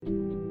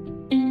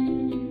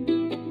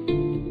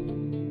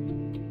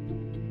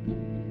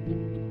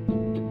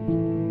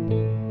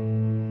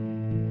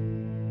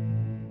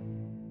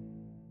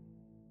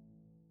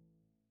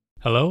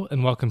Hello,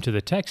 and welcome to the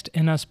Text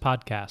in Us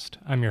podcast.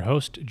 I'm your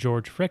host,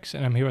 George Fricks,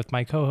 and I'm here with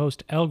my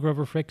co-host, L.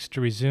 Grover Fricks,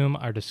 to resume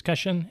our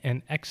discussion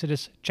in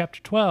Exodus chapter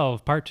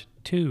 12, part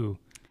 2.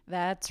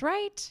 That's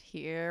right.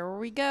 Here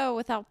we go.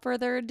 Without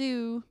further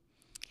ado,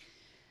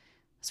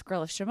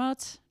 Scroll of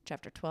Shemot,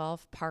 chapter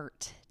 12,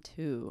 part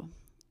 2.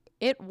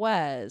 It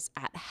was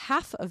at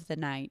half of the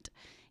night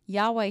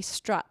Yahweh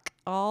struck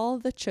all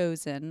the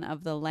chosen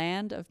of the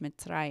land of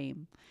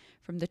Mitzrayim,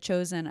 from the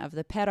chosen of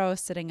the Pharaoh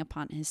sitting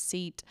upon his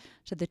seat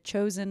to the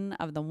chosen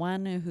of the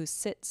one who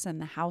sits in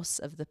the house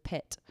of the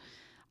pit,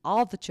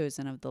 all the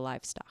chosen of the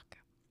livestock.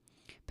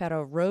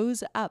 Pharaoh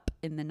rose up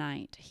in the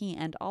night, he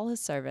and all his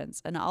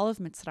servants, and all of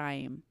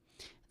Mitzrayim.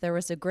 There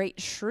was a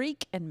great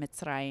shriek in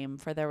Mitzrayim,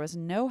 for there was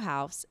no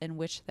house in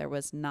which there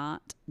was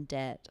not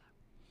dead.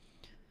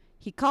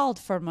 He called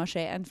for Moshe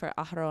and for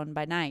Aharon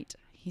by night.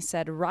 He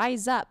said,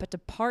 "Rise up,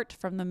 depart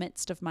from the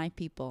midst of my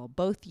people,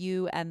 both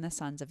you and the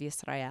sons of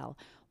Israel.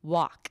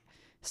 Walk,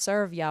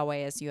 serve Yahweh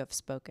as you have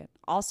spoken.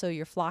 Also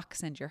your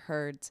flocks and your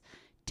herds.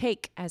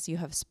 Take as you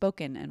have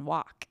spoken and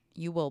walk.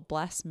 You will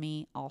bless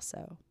me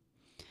also."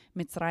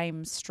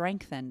 Mitzrayim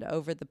strengthened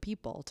over the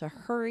people to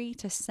hurry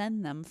to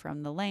send them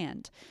from the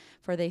land,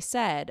 for they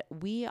said,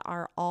 "We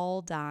are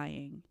all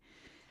dying."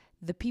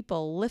 The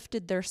people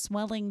lifted their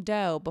swelling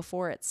dough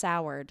before it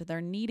soured,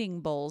 their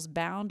kneading bowls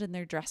bound in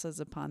their dresses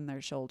upon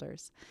their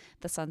shoulders.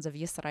 The sons of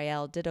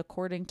Israel did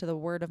according to the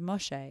word of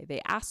Moshe.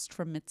 They asked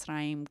from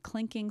Mitzrayim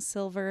clinking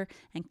silver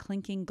and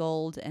clinking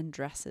gold and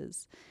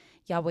dresses.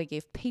 Yahweh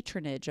gave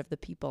patronage of the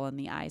people in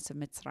the eyes of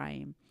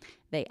Mitzrayim.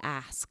 They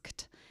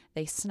asked.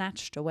 They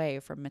snatched away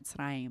from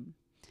Mitzrayim.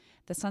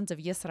 The sons of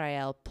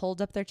Yisrael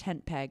pulled up their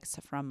tent pegs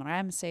from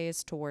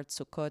Ramses towards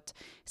Sukkot,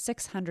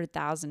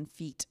 600,000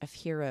 feet of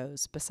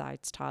heroes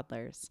besides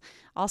toddlers.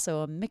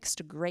 Also a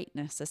mixed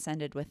greatness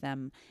ascended with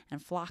them,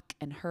 and flock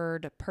and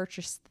herd,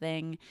 purchased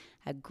thing,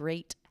 a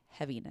great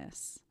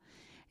heaviness.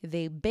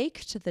 They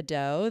baked the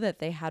dough that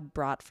they had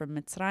brought from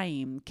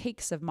Mitzrayim,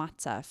 cakes of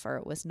matzah, for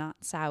it was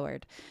not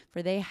soured,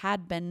 for they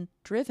had been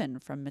driven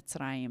from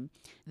Mitzrayim.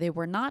 They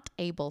were not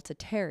able to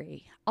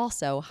tarry.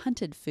 Also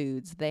hunted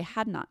foods they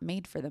had not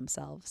made for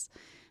themselves.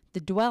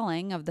 The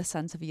dwelling of the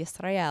sons of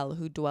Yisrael,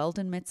 who dwelled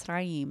in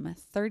Mitzrayim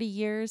 30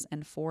 years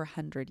and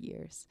 400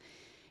 years.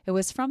 It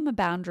was from the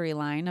boundary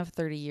line of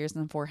 30 years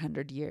and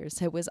 400 years.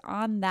 It was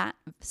on that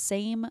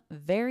same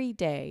very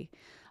day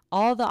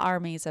all the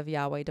armies of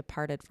Yahweh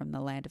departed from the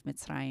land of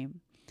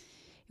Mitzrayim.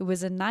 It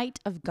was a night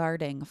of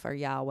guarding for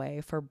Yahweh,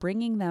 for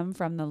bringing them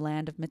from the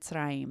land of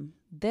Mitzrayim.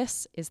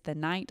 This is the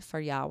night for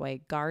Yahweh,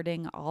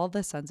 guarding all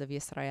the sons of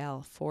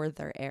Israel for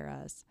their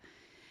eras.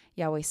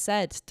 Yahweh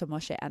said to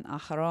Moshe and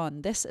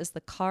Aharon, "This is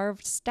the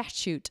carved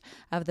statute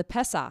of the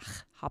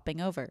Pesach," hopping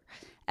over.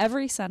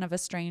 "Every son of a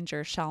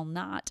stranger shall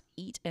not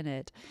eat in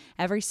it.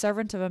 Every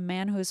servant of a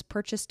man who is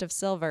purchased of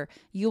silver,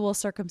 you will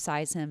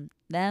circumcise him,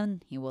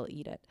 then he will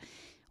eat it.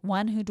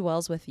 One who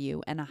dwells with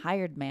you and a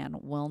hired man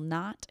will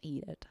not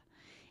eat it.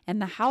 In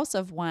the house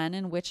of one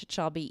in which it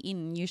shall be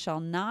eaten, you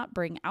shall not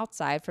bring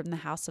outside from the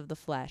house of the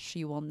flesh.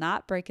 You will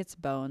not break its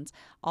bones.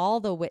 All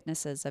the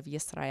witnesses of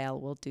Yisrael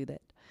will do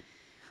that.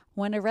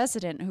 When a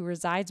resident who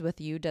resides with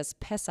you does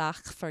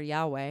Pesach for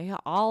Yahweh,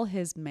 all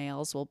his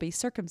males will be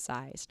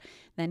circumcised.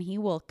 Then he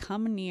will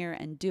come near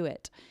and do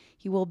it.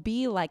 He will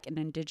be like an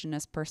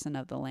indigenous person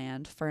of the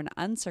land, for an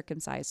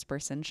uncircumcised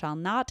person shall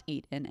not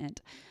eat in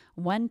it.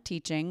 One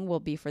teaching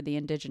will be for the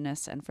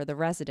indigenous and for the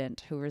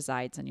resident who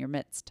resides in your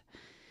midst."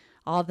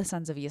 All the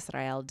sons of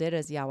Israel did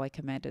as Yahweh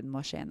commanded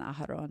Moshe and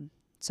Aharon.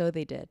 So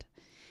they did.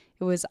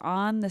 It was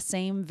on the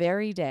same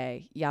very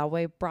day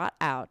Yahweh brought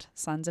out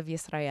sons of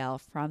Israel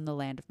from the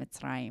land of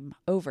Mitzrayim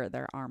over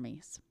their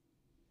armies.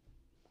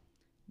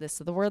 This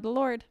is the word of the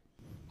Lord.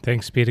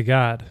 Thanks be to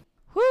God.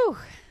 Whew.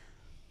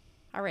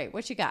 All right,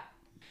 what you got?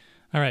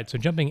 All right, so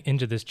jumping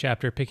into this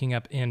chapter, picking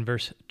up in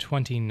verse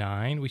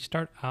 29, we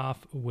start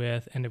off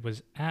with, "And it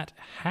was at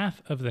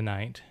half of the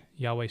night,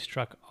 Yahweh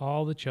struck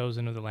all the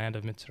chosen of the land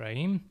of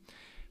Mitzrayim,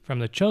 from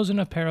the chosen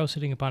of Pharaoh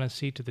sitting upon his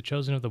seat to the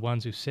chosen of the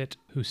ones who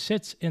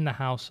sits in the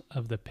house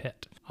of the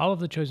pit, all of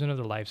the chosen of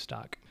the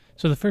livestock."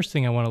 So the first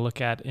thing I want to look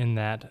at in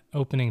that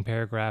opening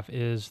paragraph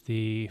is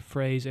the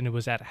phrase, "and it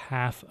was at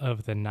half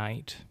of the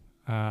night."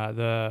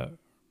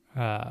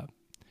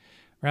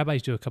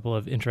 Rabbis do a couple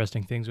of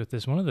interesting things with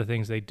this. One of the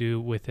things they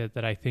do with it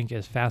that I think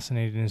is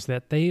fascinating is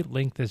that they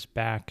link this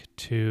back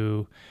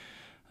to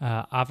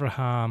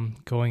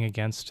Avraham going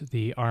against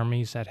the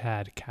armies that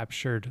had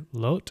captured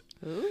Lot.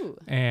 Ooh.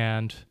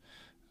 And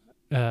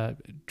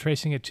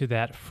tracing it to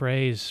that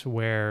phrase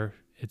where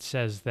it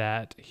says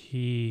that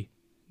he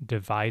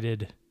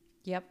divided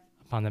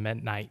upon them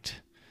at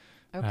night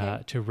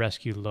to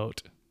rescue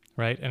Lot,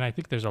 right? And I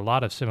think there's a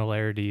lot of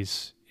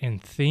similarities in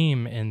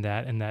theme in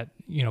that,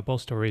 you know,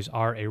 both stories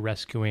are a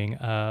rescuing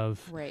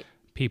of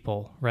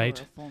people, right?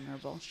 Who are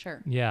vulnerable,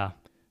 sure. Yeah.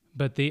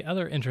 But the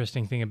other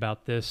interesting thing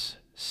about this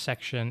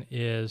section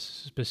is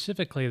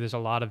specifically there's a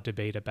lot of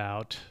debate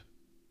about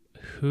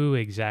who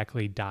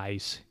exactly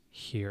dies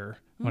here.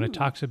 When it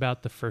talks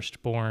about the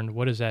firstborn,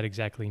 what does that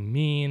exactly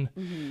mean?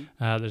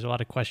 There's a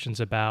lot of questions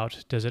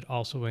about, does it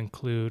also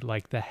include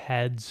like the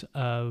heads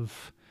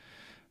of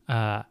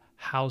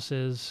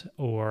houses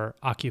or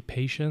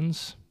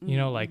occupations,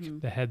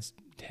 like the head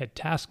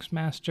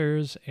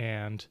taskmasters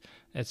and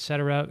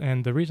etc.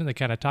 And the reason they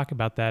kind of talk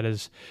about that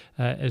is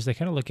they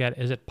kind of look at,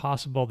 is it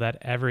possible that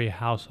every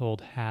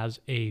household has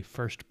a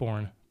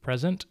firstborn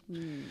present?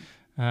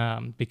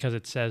 Because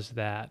it says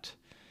that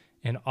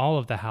in all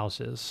of the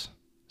houses,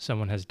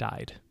 someone has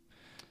died.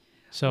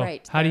 So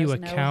right. how do you There's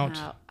account?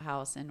 no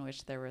house in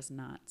which there was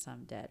not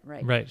some dead.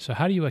 Right. Right. So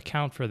how do you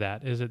account for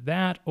that? Is it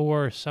that,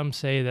 or some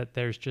say that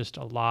there's just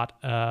a lot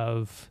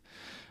of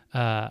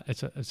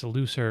it's a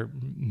looser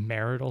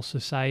marital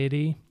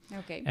society,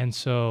 Okay. and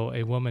so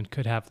a woman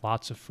could have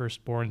lots of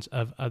firstborns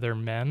of other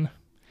men.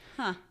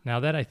 Now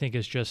that I think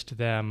is just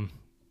them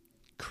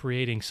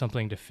creating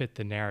something to fit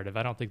the narrative.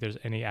 I don't think there's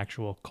any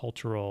actual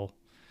cultural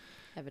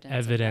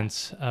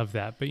evidence of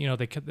that. But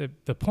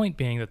the point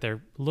being that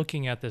they're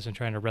looking at this and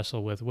trying to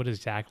wrestle with what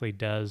exactly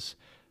does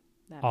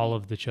all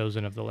of the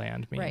chosen of the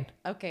land mean. Right.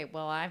 Okay.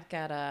 Well, I've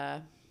got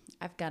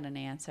an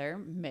answer.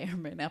 May or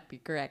may not be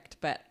correct,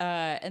 but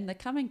in the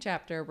coming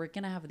chapter, we're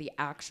gonna have the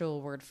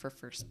actual word for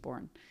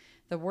firstborn.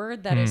 The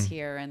word that is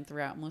here and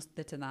throughout most of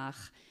the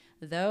Tanakh,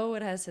 though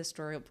it has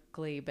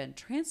historically been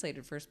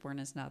translated firstborn,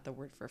 is not the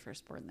word for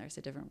firstborn. There's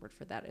a different word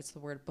for that. It's the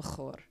word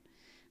bechor.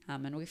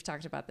 And we've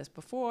talked about this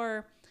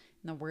before.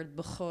 And the word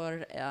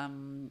bechor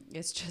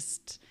is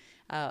just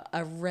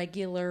a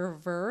regular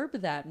verb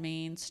that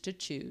means to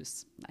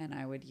choose. And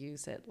I would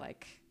use it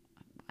like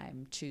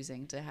I'm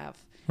choosing to have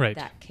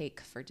that cake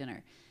for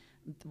dinner.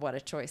 What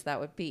a choice that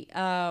would be.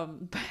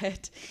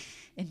 But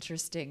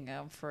interesting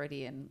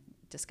Freudian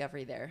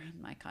discovery there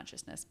in my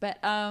consciousness. But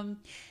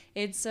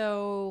and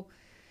so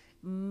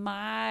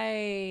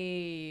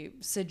my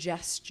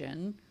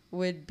suggestion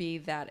would be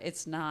that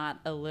it's not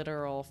a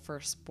literal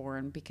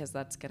firstborn, because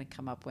that's going to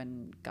come up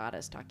when God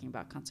is talking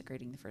about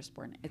consecrating the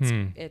firstborn.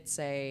 It's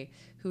a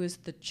who is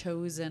the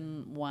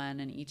chosen one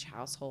in each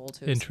household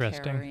who is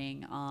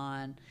carrying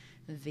on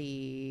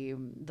the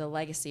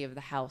legacy of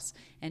the house.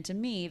 And to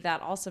me,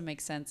 that also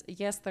makes sense.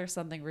 Yes, there's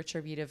something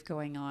retributive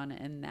going on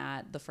in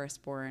that the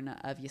firstborn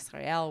of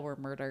Yisrael were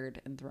murdered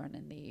and thrown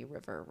in the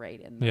river,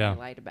 right? And they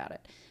lied about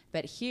it.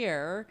 But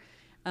here,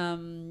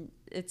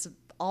 it's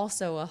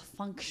also a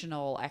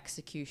functional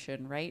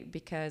execution, right?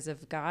 Because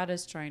if God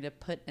is trying to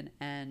put an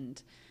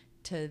end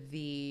to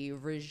the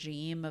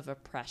regime of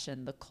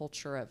oppression, the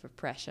culture of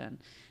oppression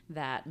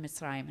that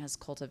Mitzrayim has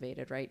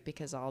cultivated, right?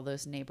 Because all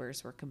those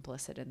neighbors were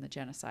complicit in the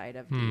genocide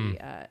of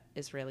the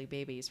Israeli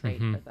babies,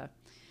 right? Or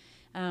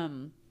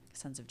the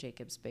sons of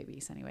Jacob's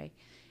babies, anyway.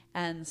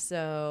 And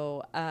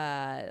so,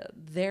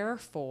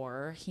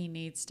 therefore, he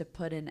needs to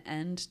put an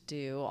end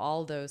to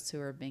all those who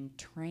are being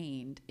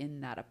trained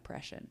in that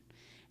oppression.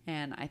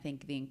 And I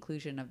think the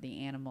inclusion of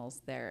the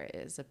animals there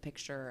is a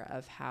picture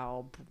of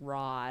how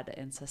broad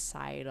and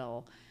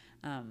societal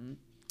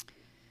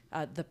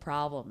the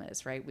problem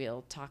is, right?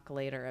 We'll talk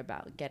later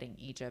about getting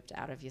Egypt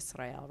out of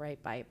Yisrael,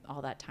 right, by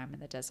all that time in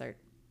the desert.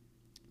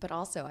 But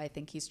also, I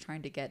think he's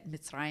trying to get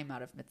Mitzrayim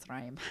out of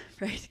Mitzrayim,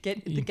 right?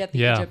 Get the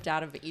Egypt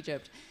out of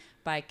Egypt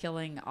by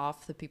killing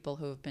off the people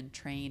who have been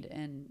trained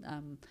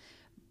in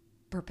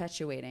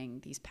perpetuating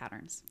these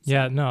patterns.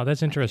 So,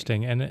 that's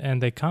interesting.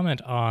 And they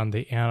comment on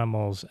the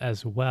animals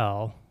as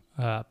well,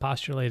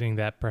 postulating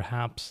that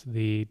perhaps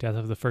the death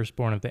of the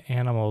firstborn of the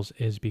animals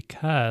is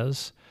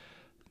because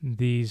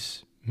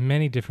these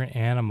many different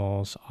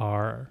animals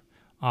are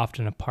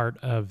often a part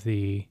of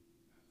the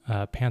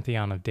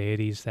pantheon of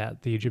deities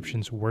that the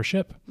Egyptians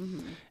worship.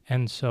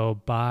 And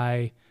so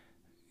by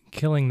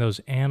killing those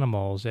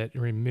animals, it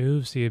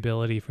removes the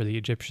ability for the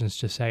Egyptians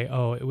to say,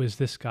 oh, it was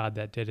this god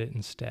that did it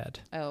instead.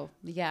 Oh,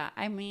 yeah.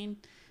 I mean,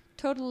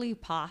 totally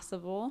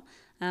possible.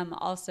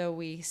 Also,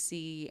 we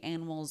see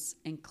animals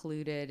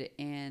included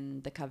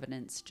in the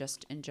covenants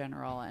just in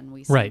general, and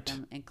we see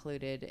them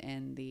included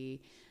in the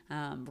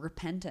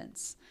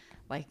repentance,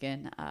 like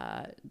in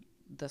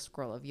the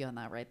scroll of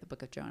Jonah, right? The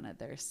book of Jonah,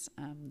 there's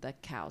the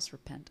cows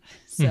repent.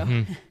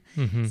 So,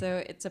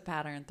 so it's a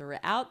pattern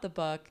throughout the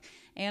book.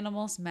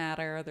 Animals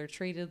matter. They're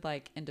treated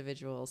like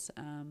individuals.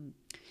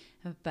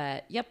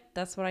 But yep,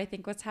 that's what I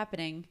think what's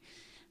happening.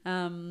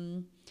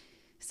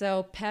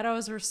 So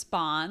Pharaoh's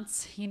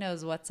response, he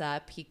knows what's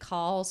up. He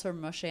calls for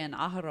Moshe and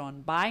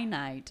Aharon by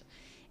night,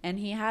 and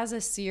he has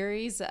a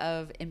series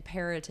of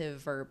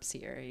imperative verbs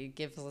here. He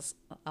gives us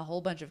a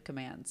whole bunch of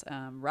commands.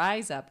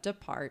 Rise up,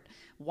 depart,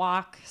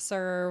 walk,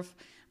 serve,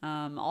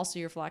 also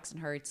your flocks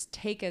and herds,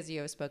 take as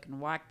you have spoken,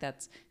 walk.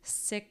 That's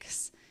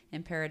 6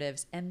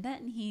 imperatives. And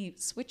then he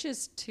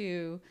switches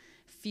to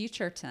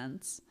future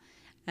tense,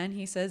 and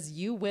he says,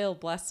 you will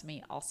bless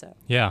me also.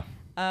 Yeah.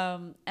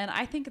 And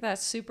I think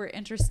that's super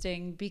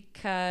interesting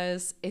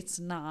because it's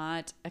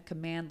not a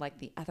command like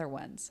the other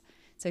ones.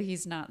 So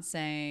he's not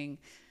saying,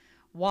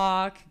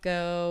 walk,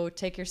 go,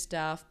 take your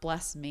stuff,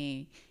 bless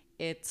me.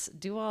 It's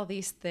do all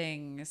these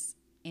things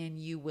and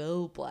you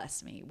will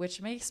bless me,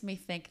 which makes me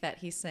think that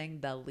he's saying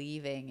the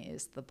leaving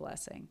is the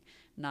blessing,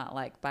 not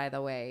like, by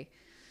the way,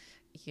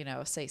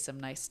 say some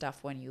nice stuff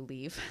when you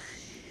leave.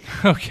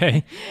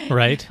 Okay,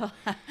 right.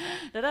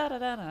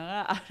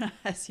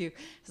 as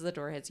the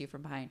door hits you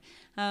from behind.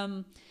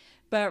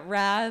 But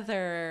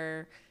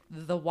rather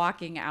the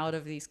walking out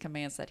of these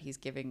commands that he's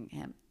giving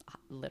him,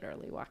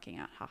 literally walking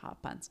out, haha,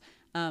 puns,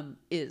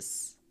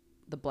 is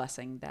the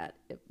blessing that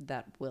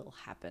will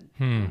happen.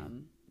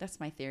 That's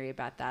my theory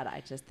about that.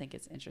 I just think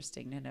it's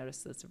interesting to notice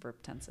those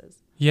verb tenses.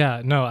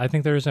 Yeah, no, I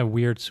think there is a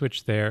weird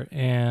switch there.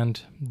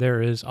 And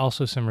there is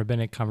also some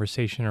rabbinic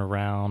conversation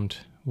around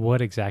what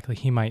exactly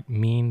he might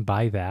mean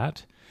by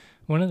that.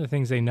 One of the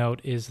things they note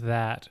is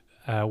that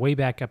way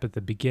back up at the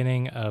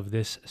beginning of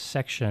this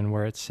section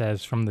where it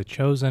says, from the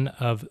chosen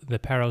of the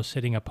Paro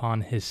sitting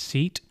upon his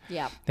seat,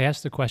 they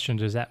ask the question,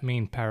 does that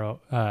mean Paro,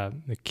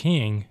 the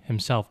king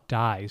himself,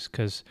 dies?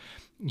 Because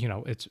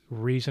it's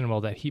reasonable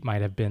that he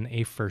might have been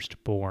a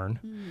firstborn.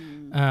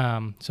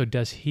 So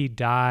does he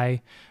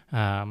die?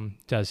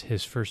 Does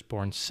his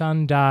firstborn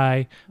son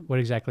die? What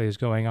exactly is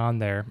going on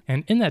there?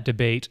 And in that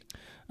debate,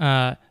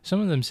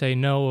 some of them say,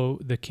 no,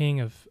 the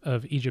king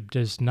of Egypt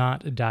does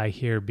not die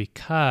here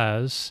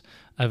because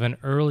of an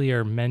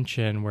earlier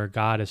mention where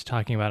God is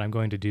talking about, I'm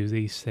going to do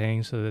these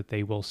things so that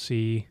they will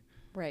see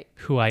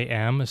who I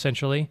am,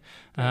 essentially.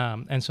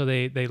 And so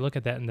they look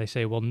at that and they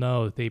say, well,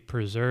 no,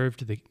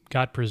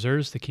 God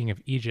preserves the king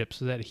of Egypt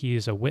so that he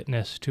is a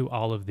witness to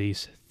all of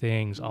these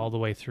things all the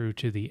way through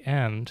to the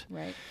end.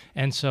 Right.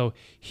 And so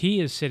he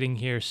is sitting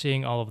here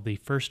seeing all of the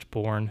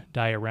firstborn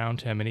die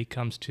around him, and he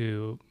comes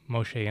to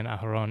Moshe and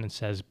Aharon and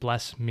says,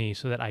 bless me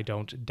so that I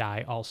don't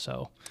die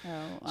also.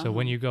 So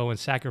when you go and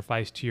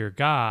sacrifice to your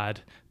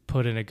God,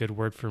 put in a good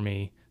word for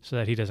me so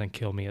that he doesn't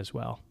kill me as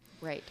well.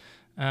 Right.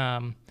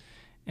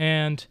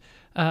 And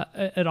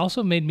it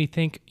also made me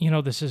think,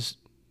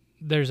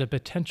 there's a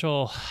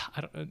potential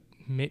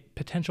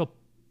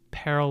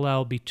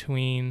parallel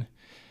between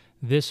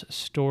this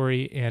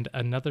story and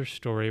another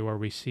story where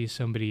we see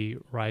somebody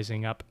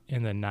rising up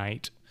in the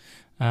night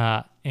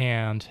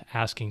and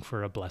asking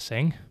for a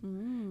blessing,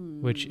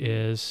 which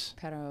is...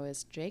 Paro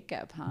is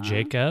Jacob, huh?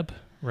 Jacob,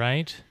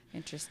 right?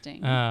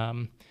 Interesting.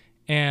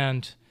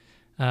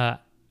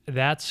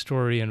 That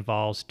story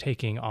involves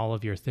taking all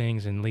of your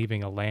things and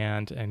leaving a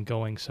land and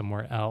going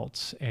somewhere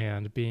else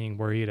and being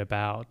worried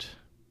about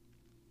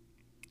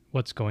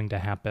what's going to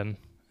happen.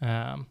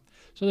 So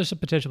there's some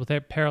potential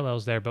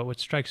parallels there, but what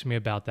strikes me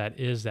about that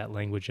is that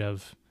language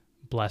of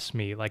bless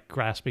me, like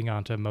grasping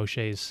onto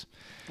Moshe's,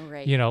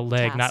 leg,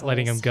 tassels, not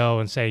letting him go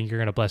and saying, you're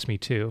going to bless me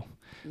too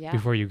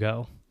before you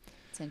go.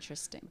 It's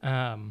interesting.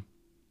 I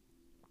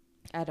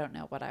don't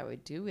know what I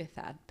would do with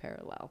that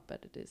parallel,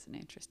 but it is an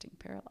interesting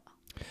parallel.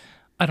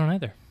 I don't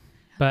either.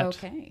 But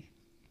okay.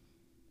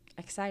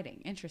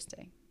 Exciting.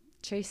 Interesting.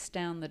 Chase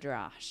down the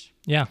drosh.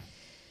 Yeah.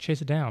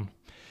 Chase it down.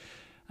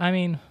 I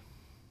mean,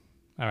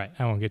 all right.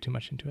 I won't get too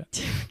much into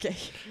it. Okay.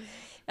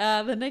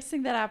 The next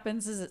thing that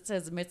happens is it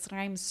says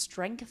Mitzrayim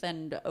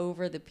strengthened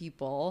over the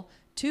people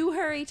to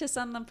hurry to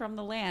send them from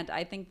the land.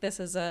 I think this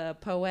is a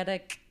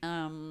poetic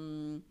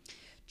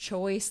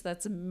choice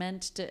that's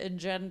meant to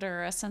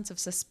engender a sense of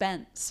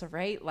suspense,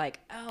 right? Like,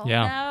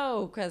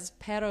 no, because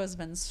Paro's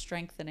been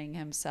strengthening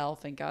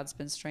himself and God's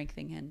been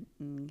strengthening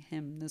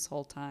him this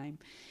whole time.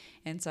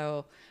 And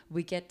so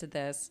we get to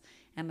this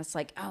and it's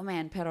like, oh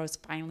man, Paro's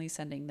finally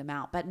sending them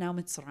out. But now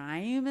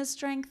Mitzrayim is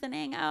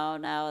strengthening. Oh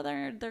no,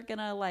 they're going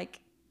to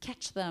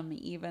catch them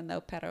even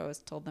though Pero has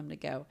told them to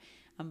go.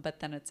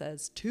 But then it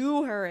says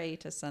to hurry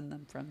to send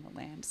them from the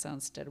land. So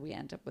instead we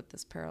end up with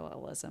this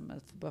parallelism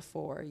of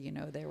before,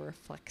 they were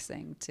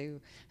flexing to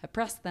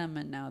oppress them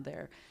and now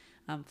they're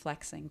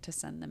flexing to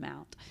send them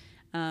out.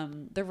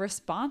 The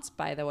response,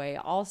 by the way,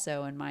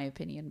 also, in my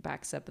opinion,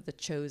 backs up the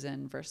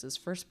chosen versus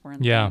firstborn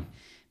thing,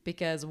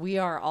 because we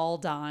are all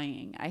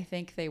dying. I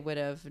think they would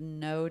have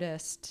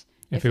noticed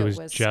if it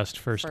was just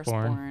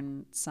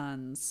firstborn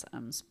sons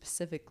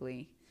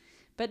specifically.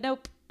 But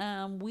nope,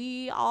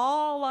 we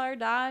all are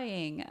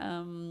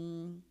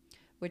dying,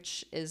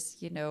 which is,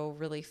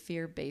 really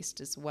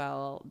fear-based as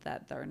well,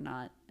 that they're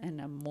not in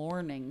a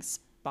mourning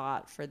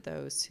spot for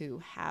those who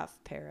have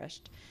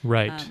perished.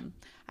 Right.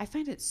 I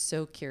find it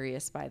so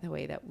curious, by the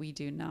way, that we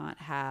do not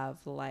have,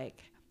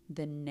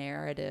 the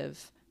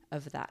narrative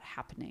of that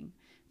happening.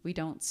 We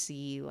don't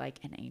see,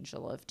 an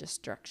angel of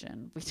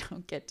destruction. We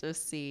don't get to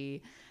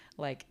see,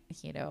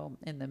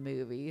 in the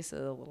movies,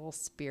 a little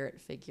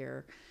spirit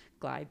figure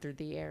glide through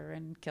the air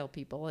and kill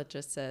people. It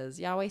just says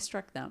Yahweh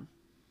struck them.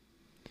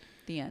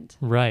 The end.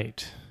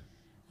 Right.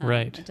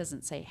 It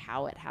doesn't say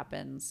how it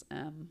happens.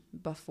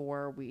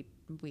 Before we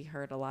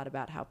heard a lot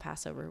about how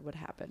Passover would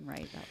happen,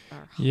 right?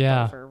 Or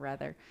Passover,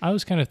 rather. I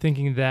was kind of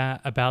thinking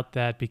about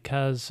that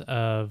because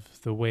of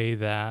the way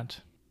that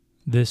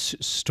this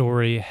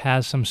story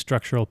has some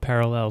structural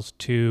parallels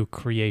to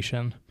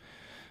creation,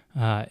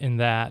 in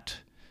that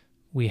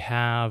we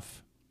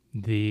have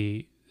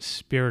the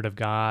Spirit of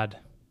God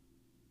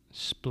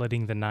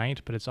splitting the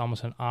night, but it's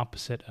almost an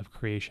opposite of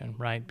creation,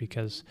 right?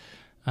 Because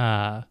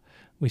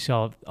we see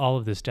all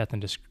of this death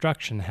and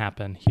destruction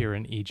happen here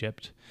in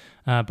Egypt.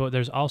 But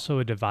there's also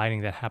a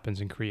dividing that happens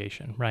in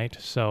creation, right?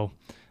 So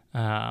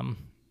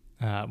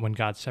when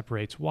God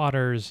separates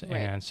waters Right.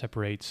 and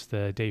separates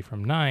the day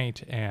from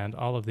night and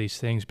all of these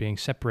things being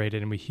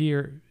separated, and we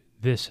hear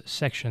this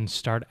section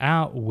start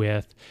out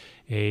with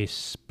a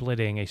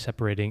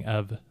separating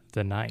of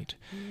the night.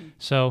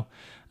 So,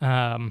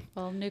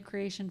 Well, new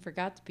creation for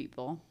God's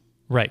people.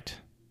 right.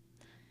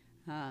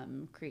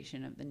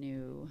 Creation of the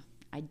new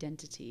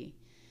identity.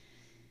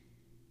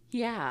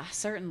 Yeah,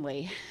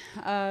 certainly.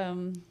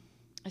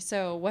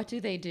 So what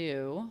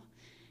do?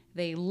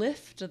 They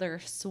lift their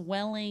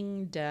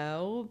swelling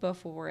dough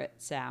before it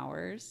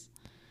sours.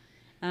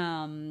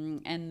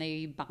 And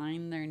they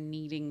bind their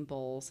kneading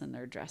bowls and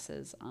their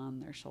dresses on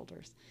their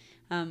shoulders.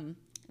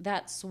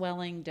 That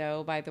swelling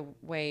dough, by the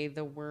way,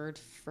 the word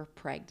for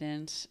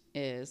pregnant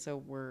is a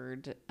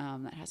word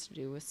that has to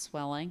do with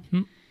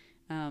swelling.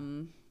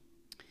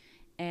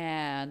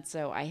 And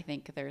so I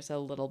think there's a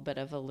little bit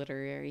of a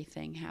literary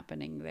thing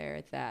happening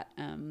there that,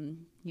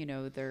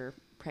 their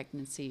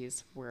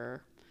pregnancies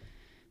were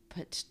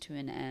put to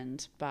an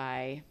end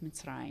by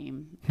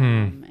Mitzrayim.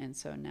 And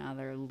so now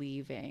they're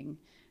leaving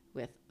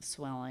with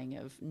swelling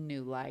of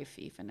new life,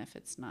 even if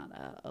it's not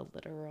a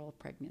literal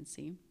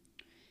pregnancy.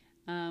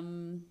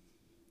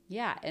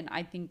 Yeah, and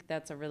I think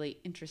that's a really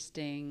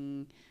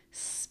interesting,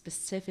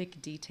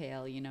 specific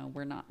detail.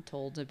 We're not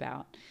told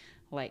about,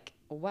 like,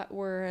 what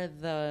were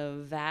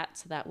the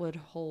vats that would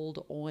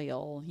hold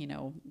oil.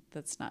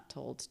 That's not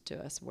told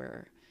to us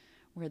where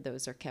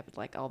those are kept,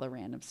 like all the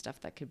random stuff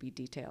that could be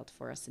detailed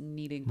for us. And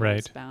kneading bowls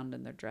Right. bound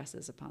in their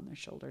dresses upon their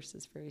shoulders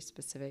is very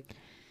specific.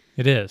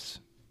 It is.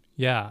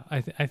 Yeah.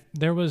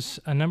 There was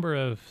a number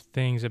of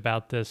things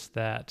about this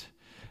that,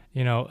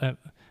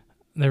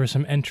 there were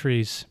some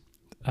entries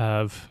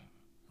of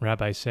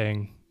rabbis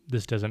saying,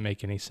 this doesn't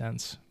make any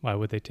sense. Why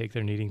would they take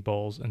their kneading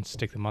bowls and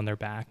stick them on their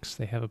backs?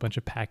 They have a bunch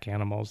of pack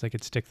animals. They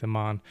could stick them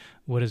on.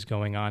 What is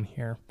going on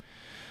here?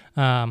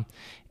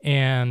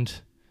 And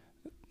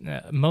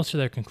most of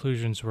their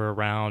conclusions were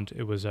around,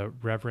 it was a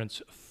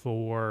reverence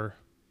for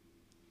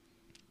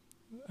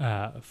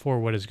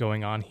what is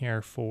going on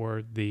here,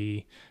 for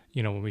the,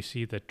 when we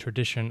see the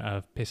tradition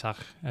of Pesach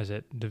as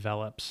it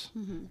develops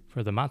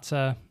for the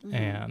matzah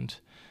and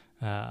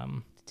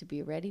To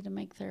be ready to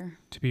make their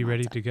to be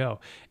ready to go.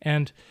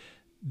 And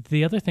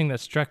the other thing that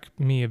struck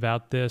me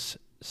about this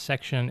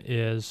section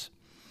is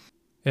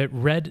it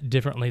read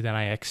differently than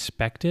I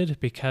expected,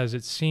 because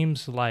it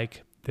seems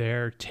like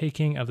their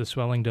taking of the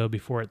swelling dough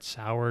before it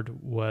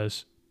soured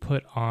was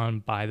put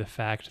on by the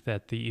fact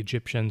that the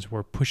Egyptians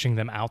were pushing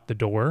them out the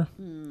door,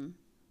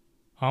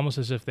 almost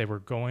as if they were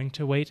going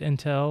to wait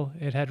until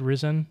it had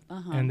risen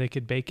and they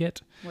could bake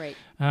it. Right.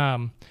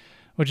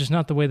 Which is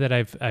not the way that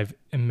I've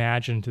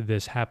imagined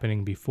this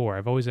happening before.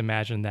 I've always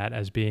imagined that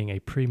as being a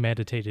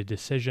premeditated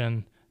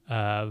decision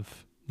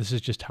of, this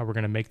is just how we're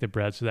going to make the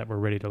bread so that we're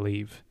ready to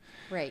leave.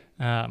 Right.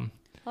 Well,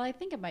 I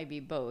think it might be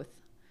both.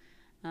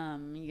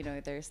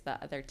 There's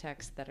the other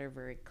texts that are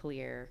very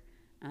clear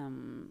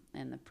in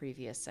the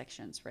previous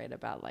sections, right,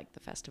 about like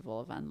the festival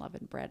of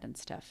unleavened bread and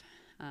stuff,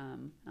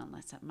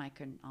 unless my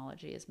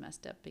chronology is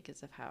messed up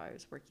because of how I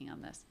was working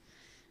on this.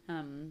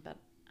 But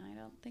I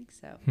don't think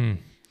so.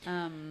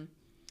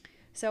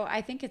 So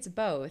I think it's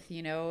both.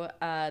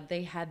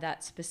 They had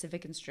that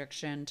specific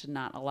instruction to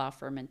not allow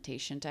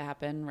fermentation to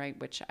happen, right,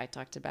 which I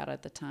talked about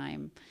at the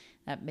time,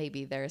 that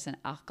maybe there's an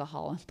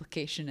alcohol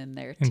implication in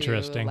there too.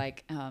 Interesting.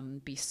 Like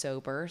be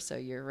sober so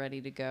you're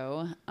ready to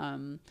go.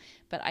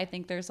 But I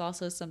think there's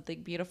also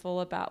something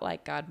beautiful about,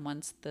 like, God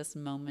wants this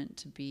moment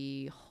to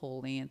be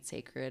holy and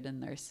sacred,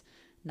 and there's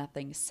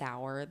nothing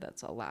sour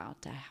that's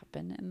allowed to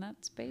happen in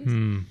that space.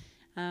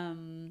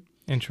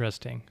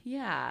 Interesting.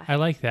 Yeah. I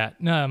like that.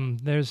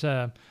 There's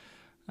I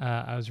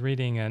was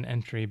reading an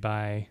entry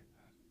by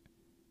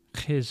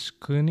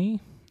Chizkuni.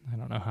 I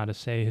don't know how to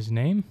say his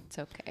name. It's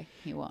okay.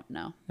 He won't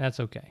know. That's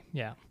okay.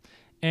 Yeah.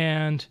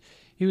 And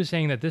he was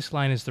saying that this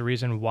line is the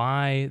reason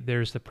why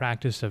there's the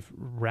practice of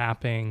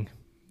wrapping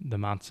the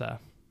matzah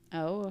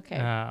Oh,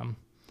 okay.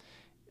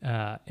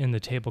 in the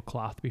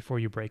tablecloth before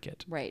you break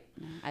it. Right.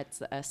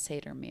 It's a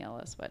Seder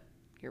meal is what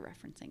you're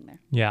referencing there.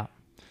 Yeah.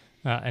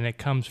 And it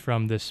comes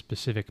from this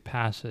specific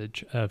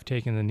passage of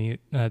taking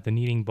the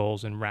kneading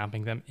bowls and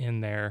wrapping them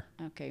in their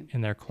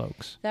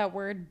cloaks. That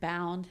word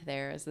bound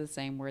there is the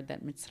same word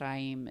that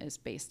Mitzrayim is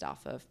based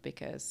off of,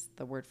 because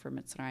the word for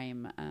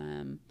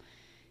Mitzrayim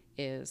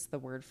is the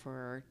word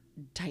for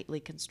tightly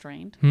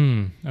constrained.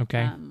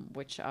 Okay.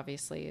 Which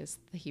obviously is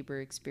the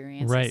Hebrew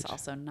experience. Right. It's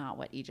also not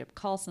what Egypt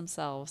calls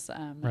themselves.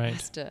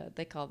 Right.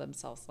 They call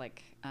themselves,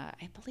 like,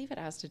 I believe it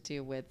has to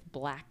do with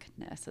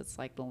blackness. It's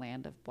like the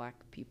land of black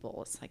people.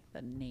 It's like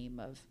the name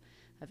of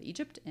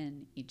Egypt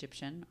in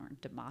Egyptian, or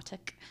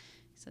Demotic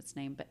is its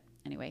name. But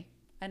anyway,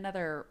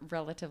 another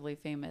relatively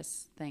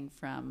famous thing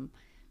from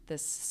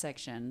this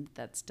section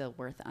that's still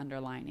worth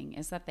underlining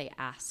is that they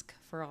ask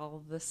for all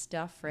of this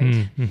stuff,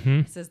 right?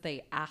 It says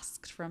they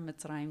asked from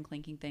Mitzrayim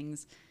clinking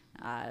things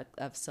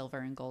of silver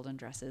and golden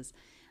dresses.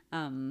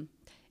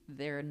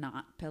 They're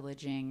not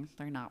pillaging,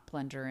 they're not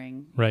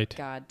plundering. Right.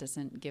 God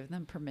doesn't give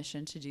them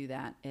permission to do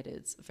that. It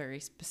is very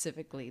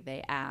specifically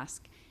they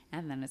ask.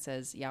 And then it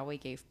says Yahweh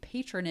gave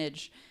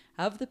patronage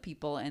of the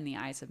people in the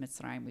eyes of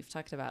Mitzrayim. We've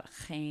talked about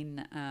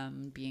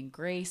chen being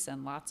grace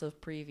in lots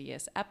of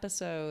previous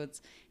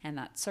episodes, and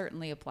that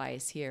certainly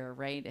applies here,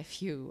 right?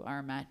 If you are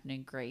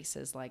imagining grace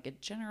as like a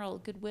general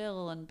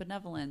goodwill and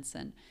benevolence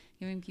and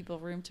giving people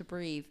room to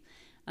breathe,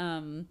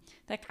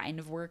 that kind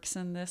of works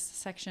in this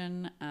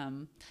section.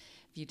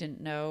 If you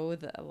didn't know,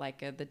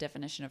 the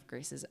definition of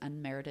grace is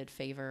unmerited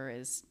favor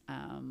is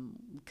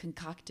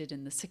concocted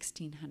in the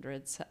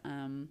 1600s.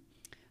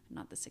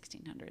 Not the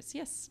 1600s.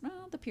 Yes,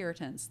 well, the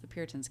Puritans. The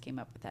Puritans came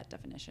up with that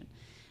definition.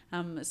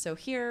 So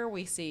here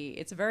we see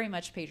it's very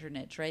much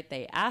patronage, right?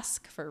 They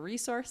ask for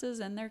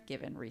resources and they're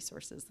given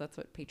resources. That's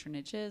what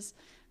patronage is,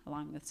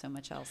 along with so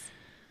much else.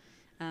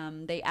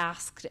 They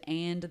asked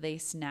and they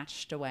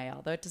snatched away,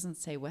 although it doesn't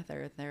say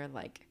whether they're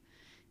like,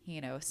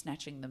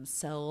 snatching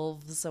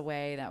themselves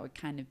away. That would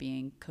kind of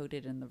be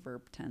encoded in the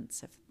verb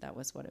tense if that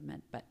was what it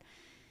meant. But,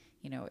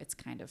 it's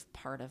kind of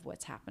part of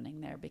what's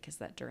happening there because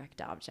that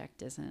direct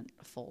object isn't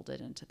folded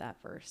into that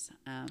verse.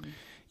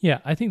 Yeah,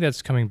 I think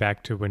that's coming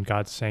back to when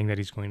God's saying that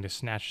he's going to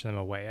snatch them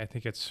away. I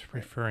think it's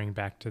referring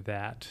back to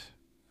that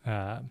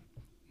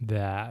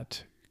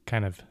that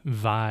kind of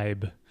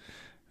vibe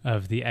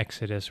of the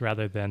Exodus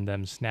rather than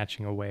them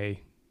snatching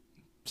away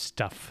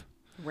stuff.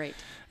 Right.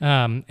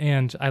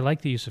 And I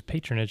like the use of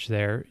patronage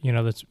there.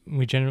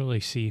 We generally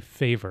see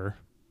favor,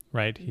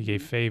 right? Mm-hmm. He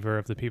gave favor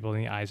of the people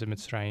in the eyes of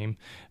Mitzrayim,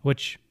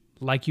 which,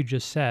 like you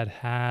just said,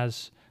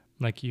 has,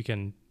 like, you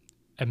can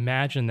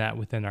imagine that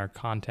within our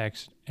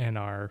context and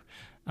our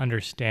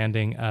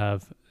understanding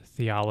of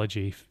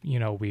theology.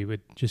 We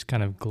would just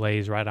kind of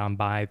glaze right on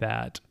by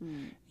that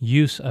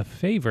use of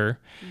favor,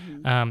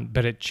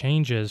 but it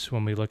changes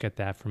when we look at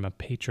that from a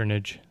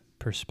patronage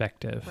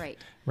perspective,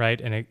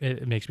 right? And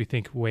it makes me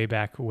think way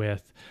back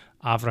with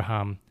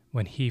Avraham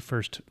when he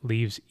first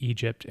leaves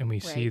Egypt, and we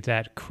see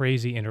that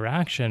crazy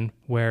interaction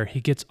where he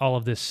gets all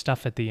of this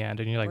stuff at the end,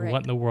 and you're like,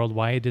 what in the world?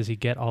 Why does he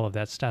get all of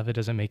that stuff? It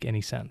doesn't make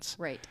any sense.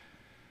 Right.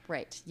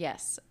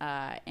 Yes.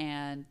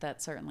 And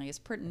that certainly is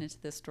pertinent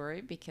to this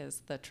story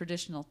because the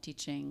traditional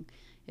teaching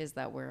is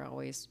that we're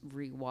always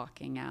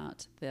rewalking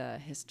out the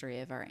history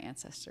of our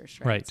ancestors,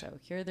 right? So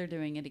here they're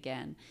doing it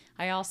again.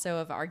 I also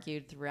have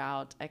argued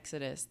throughout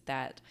Exodus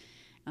that,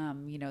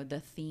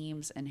 the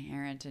themes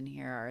inherent in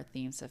here are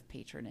themes of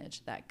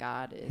patronage, that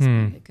God is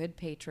being a good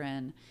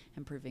patron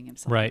and proving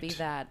himself to be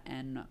that.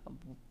 And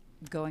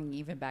going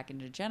even back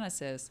into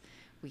Genesis,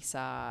 we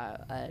saw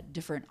a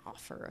different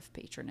offer of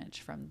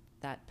patronage from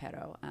that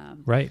Pero.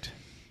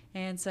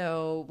 And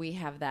so we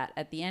have that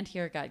at the end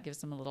here. God gives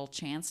them a little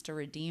chance to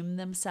redeem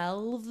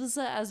themselves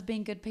as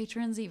being good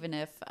patrons, even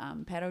if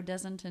Pero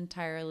doesn't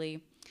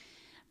entirely.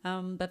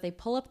 But they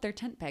pull up their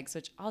tent pegs,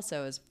 which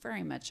also is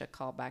very much a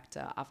callback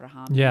to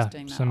Avraham. Yeah,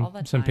 doing that all the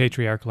time. Some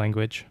patriarch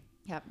language.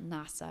 Yep,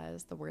 Nasa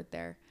is the word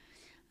there.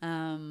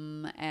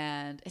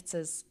 And it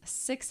says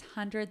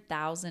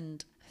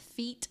 600,000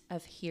 feet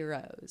of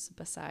heroes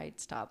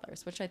besides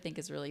toddlers, which I think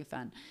is really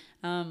fun.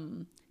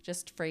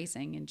 Just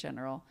phrasing in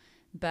general.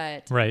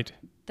 But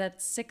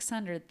that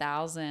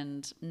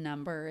 600,000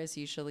 number is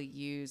usually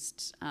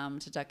used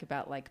to talk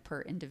about like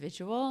per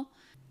individual.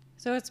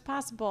 So it's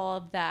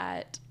possible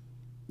that,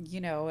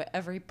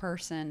 every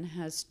person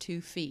has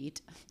 2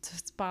 feet. So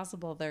it's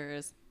possible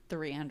there's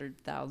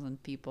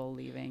 300,000 people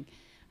leaving.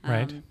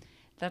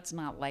 That's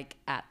not like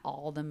at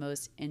all the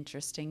most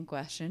interesting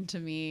question to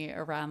me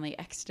around the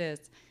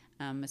Exodus.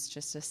 It's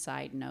just a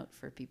side note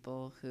for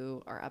people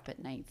who are up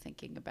at night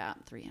thinking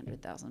about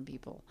 300,000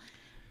 people.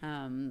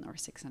 Or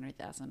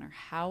 600,000 or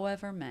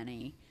however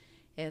many.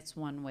 It's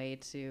one way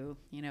to,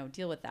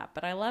 deal with that.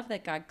 But I love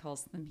that God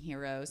calls them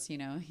heroes.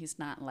 He's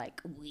not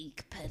like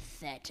weak,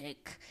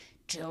 pathetic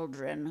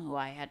children who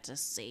I had to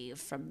save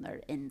from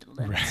their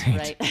indolence,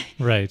 right?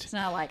 It's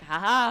not like,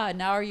 haha,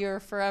 now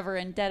you're forever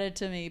indebted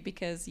to me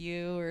because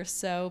you were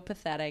so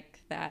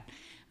pathetic that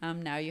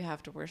now you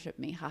have to worship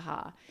me,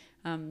 haha.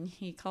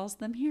 He calls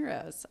them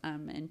heroes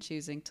in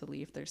choosing to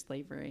leave their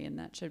slavery, and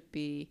that should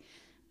be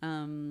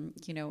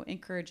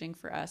encouraging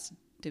for us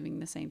doing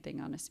the same thing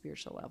on a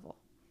spiritual level.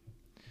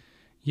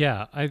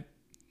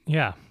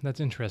 Yeah, that's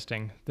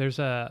interesting. There's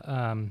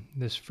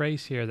this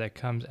phrase here that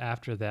comes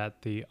after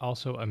that, the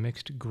also a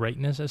mixed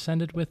greatness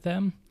ascended with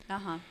them,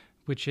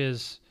 which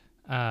is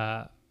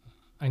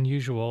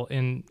unusual.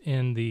 In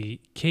the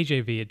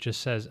KJV, it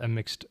just says a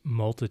mixed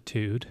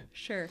multitude.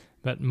 Sure.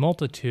 But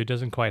multitude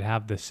doesn't quite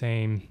have the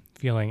same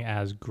feeling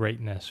as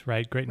greatness,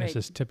 right? Greatness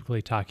is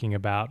typically talking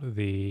about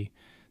the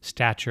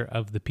stature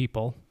of the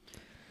people.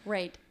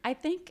 Right. I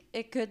think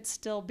it could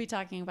still be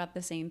talking about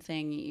the same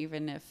thing,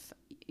 even if,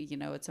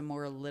 it's a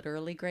more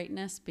literally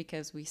greatness,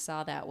 because we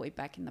saw that way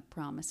back in the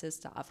promises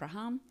to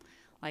Avraham.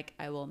 Like,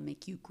 I will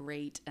make you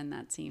great. And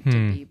that seemed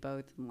to be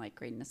both like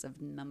greatness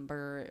of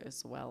number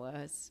as well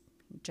as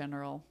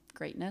general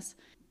greatness.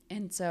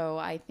 And so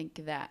I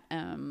think that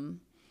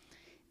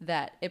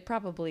that it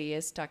probably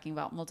is talking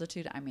about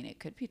multitude. I mean, it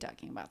could be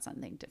talking about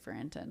something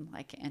different and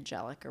like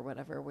angelic or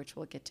whatever, which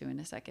we'll get to in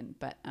a second.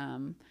 But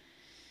yeah,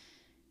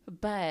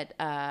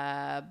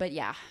 I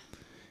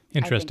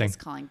think Interesting. it's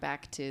calling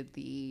back to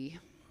the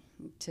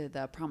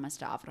promise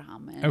to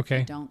Abraham. And if Okay.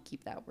 you don't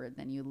keep that word,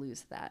 then you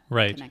lose that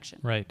Right. connection.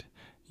 Right.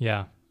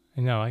 Yeah.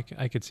 No,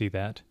 I could see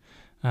that.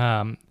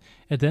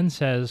 It then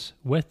says,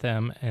 with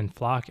them and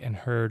flock and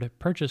herd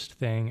purchased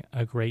thing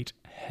a great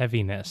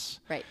heaviness.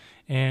 Right.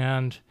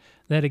 And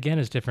that again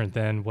is different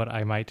than what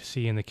I might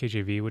see in the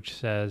KJV, which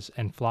says,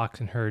 and flocks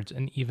and herds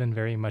and even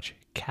very much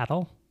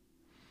cattle.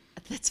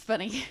 That's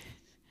funny.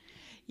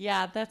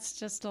 Yeah, that's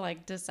just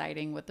like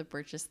deciding what the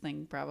purchase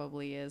thing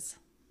probably is,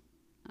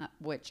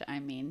 which I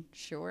mean,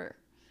 sure.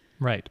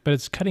 Right. But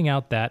it's cutting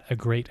out that a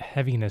great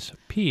heaviness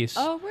piece,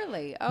 Oh,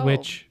 really? Oh,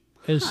 which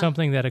is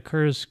something that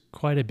occurs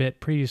quite a bit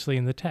previously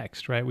in the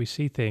text, right? We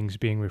see things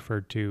being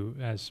referred to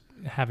as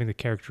having the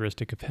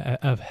characteristic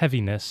of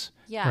heaviness,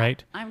 yeah.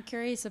 right? I'm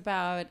curious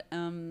about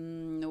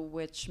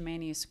which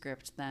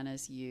manuscript then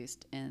is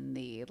used in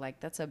the, like,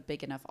 that's a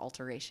big enough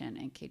alteration,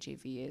 and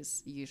KJV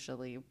is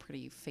usually a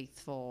pretty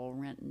faithful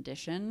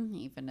rendition,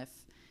 even if,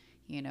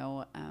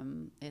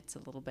 it's a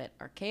little bit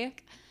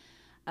archaic.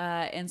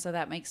 And so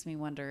that makes me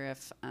wonder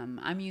if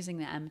I'm using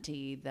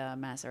the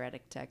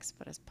Masoretic text,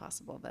 but it's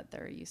possible that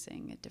they're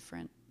using a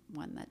different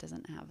one that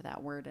doesn't have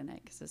that word in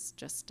it, because it's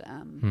just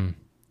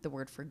the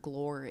word for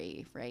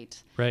glory,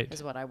 right? Right.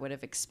 Is what I would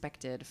have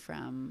expected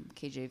from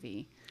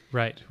KJV.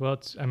 Right. Well,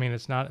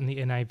 it's not in the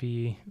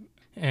NIV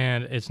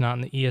and it's not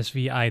in the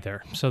ESV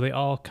either. So they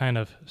all kind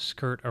of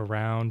skirt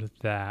around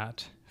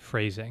that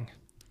phrasing.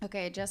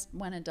 Okay, I just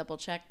went and double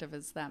checked if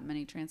it's that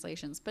many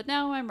translations, but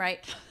no, I'm right.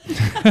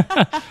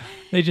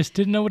 They just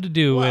didn't know what to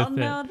do Well, with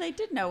it. no, they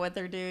did know what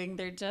they're doing.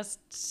 They're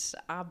just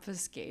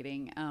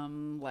obfuscating,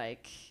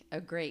 like a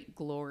great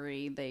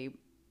glory. They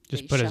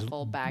Just put as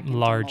shuffle back into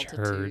large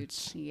multitude.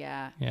 herds.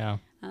 Yeah. Yeah.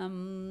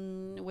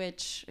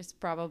 Which is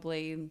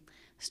probably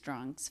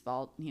Strong's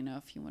fault.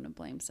 If you want to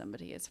blame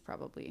somebody, it's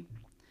probably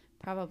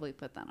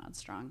put that on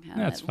Strong.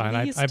 That's fine.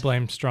 I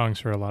blame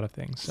Strongs for a lot of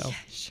things. So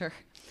Sure.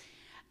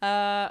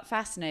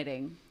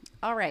 Fascinating.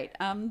 All right.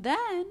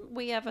 Then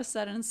we have a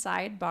sudden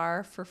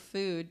sidebar for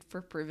food,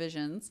 for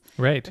provisions.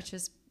 right. Which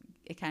is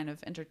kind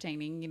of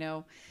entertaining,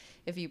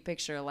 if you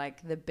picture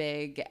like the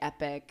big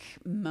epic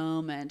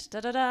moment,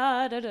 da da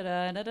da da da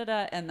da da da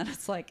da, and then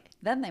it's like,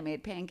 then they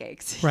made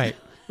pancakes. Right.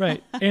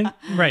 Right. And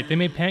right. They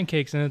made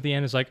pancakes, and at the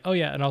end it's like, oh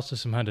yeah, and also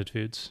some hunted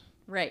foods.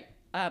 Right.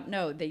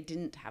 No, they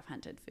didn't have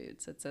hunted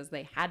foods. It says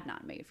they had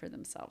not made for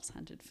themselves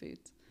hunted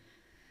foods.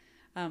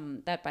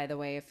 That, by the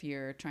way, if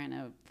you're trying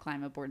to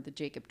climb aboard the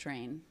Jacob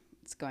train,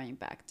 it's going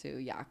back to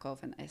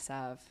Yaakov and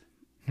Esav.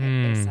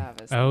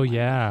 Esav is the one with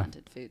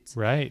hunted foods.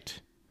 Right.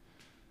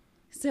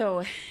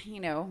 So,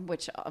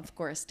 which of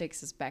course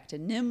takes us back to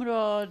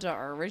Nimrod,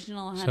 our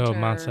original hunter. So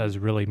matzah is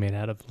really made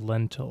out of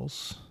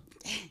lentils.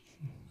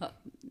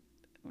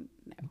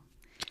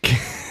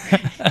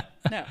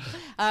 No.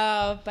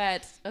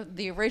 But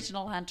the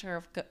original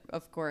hunter,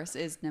 of course,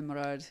 is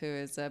Nimrod, who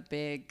is a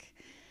big,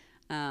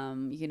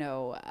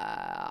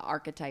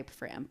 archetype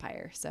for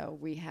empire. So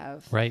we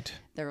have,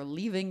 they're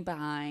leaving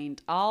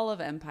behind all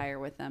of empire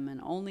with them and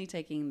only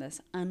taking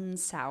this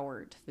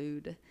unsoured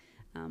food,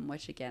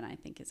 which again, I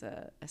think is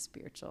a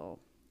spiritual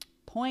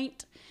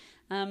point.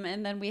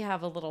 And then we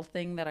have a little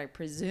thing that I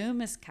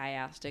presume is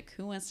chiastic.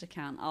 Who wants to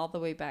count all the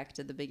way back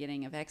to the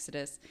beginning of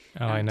Exodus?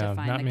 I know. To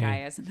find Not the me.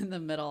 chiasm in the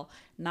middle.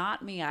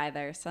 Not me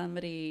either.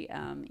 Somebody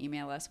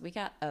email us. We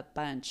got a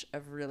bunch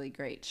of really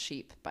great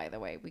sheep, by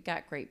the way. We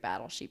got great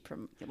battle sheep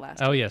from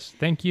last week. Yes.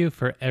 Thank you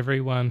for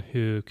everyone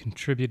who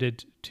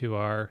contributed to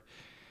our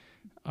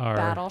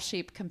Battle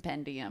sheep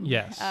compendium.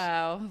 Yes.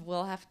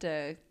 We'll have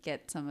to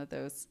get some of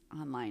those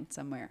online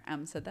somewhere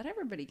so that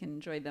everybody can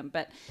enjoy them.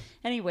 But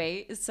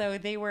anyway, so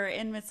they were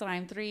in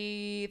Mitzrayim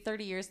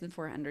 30 years and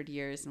 400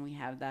 years, and we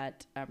have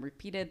that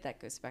repeated. That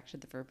goes back to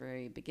the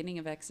very beginning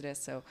of Exodus.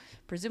 So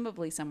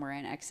presumably somewhere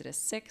in Exodus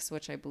 6,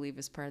 which I believe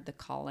is part of the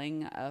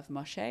calling of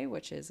Moshe,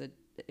 which is an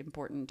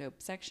important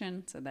dope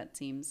section. So that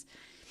seems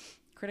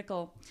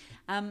critical.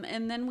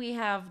 And then we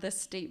have this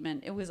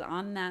statement. It was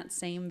on that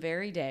same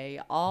very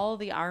day, all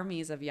the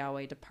armies of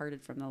Yahweh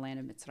departed from the land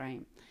of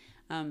Mitzrayim.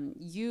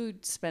 You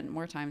spent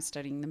more time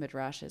studying the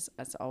Midrash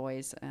as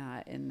always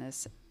in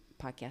this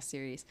podcast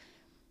series.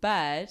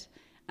 But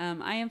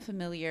I am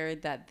familiar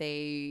that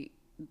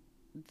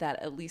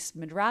at least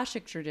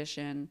Midrashic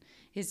tradition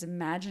is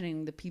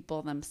imagining the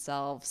people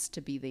themselves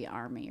to be the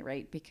army,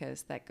 right?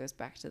 Because that goes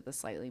back to the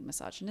slightly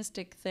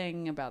misogynistic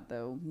thing about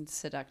the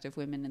seductive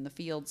women in the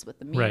fields with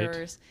the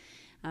mirrors,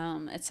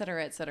 et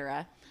cetera, et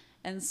cetera.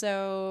 And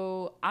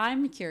so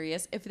I'm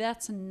curious if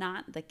that's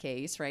not the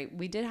case, right?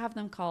 We did have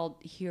them called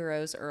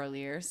heroes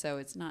earlier, so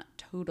it's not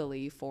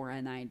totally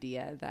foreign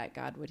idea that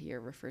God would here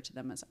refer to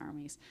them as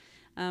armies.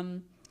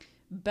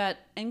 But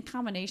in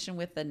combination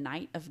with the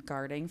night of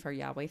guarding for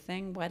Yahweh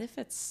thing, what if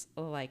it's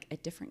like a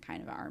different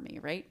kind of army,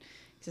 right?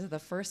 So the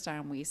first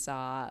time we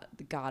saw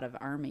the God of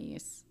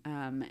armies,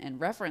 and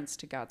reference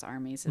to God's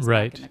armies is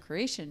Right. back in the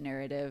creation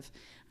narrative,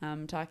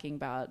 talking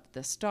about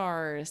the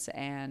stars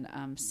and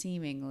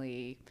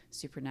seemingly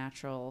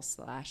supernatural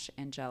 /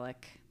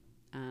 angelic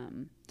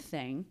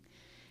thing.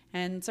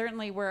 And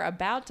certainly we're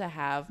about to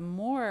have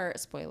more,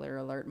 spoiler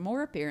alert,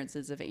 more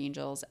appearances of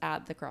angels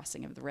at the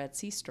crossing of the Red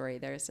Sea story.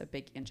 There's a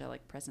big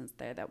angelic presence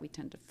there that we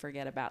tend to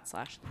forget about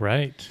 /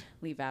 Right.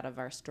 leave out of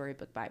our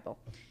storybook Bible.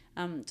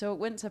 So it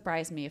wouldn't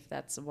surprise me if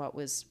that's what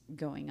was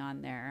going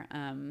on there,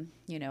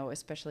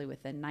 especially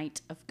with the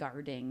night of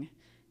guarding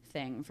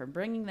thing, from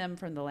bringing them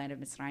from the land of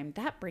Mitzrayim.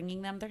 That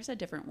bringing them, there's a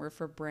different word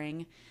for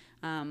bring,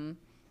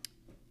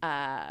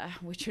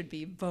 which would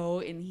be bo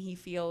in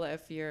Hephil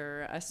if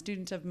you're a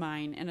student of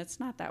mine. And it's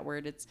not that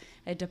word. It's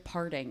a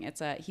departing.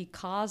 He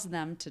caused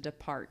them to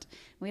depart.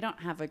 We don't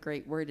have a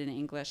great word in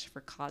English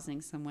for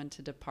causing someone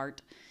to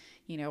depart,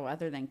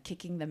 other than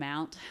kicking them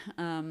out.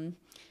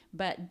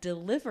 But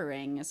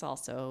delivering is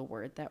also a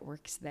word that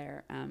works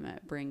there.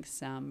 It brings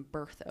some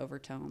birth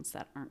overtones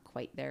that aren't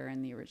quite there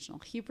in the original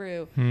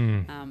Hebrew,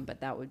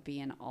 but that would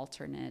be an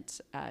alternate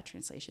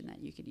translation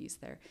that you could use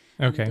there.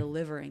 Okay.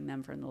 Delivering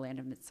them from the land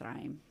of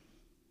Mitzrayim.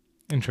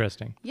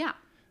 Interesting. Yeah.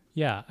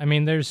 Yeah. I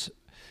mean, there's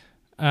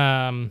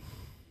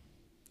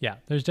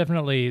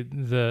definitely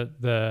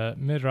the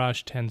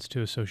Midrash tends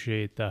to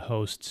associate the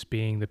hosts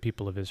being the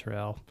people of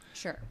Israel.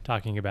 Sure.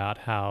 Talking about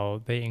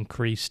how they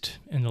increased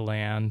in the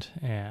land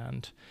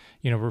and,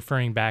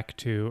 referring back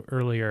to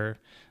earlier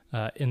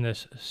in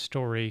this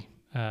story,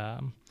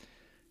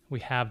 we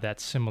have that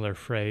similar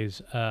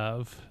phrase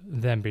of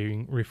them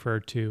being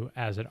referred to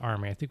as an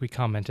army. I think we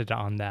commented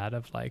on that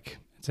of like,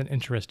 it's an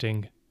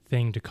interesting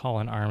thing to call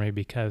an army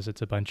because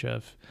it's a bunch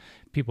of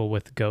people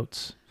with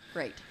goats.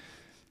 Right.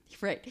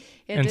 Right.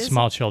 And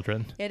small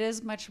children. It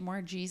is much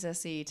more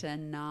Jesus-y to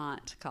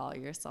not call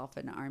yourself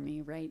an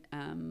army, right?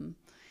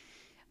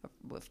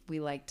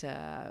 We like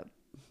to,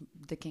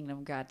 the kingdom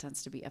of God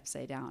tends to be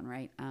upside down,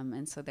 right?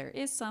 And so there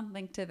is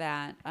something to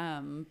that.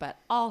 But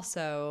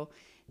also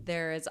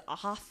there is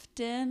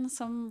often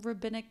some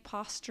rabbinic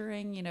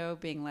posturing,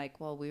 being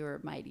like, well, we were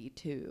mighty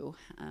too.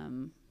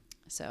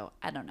 So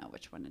I don't know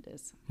which one it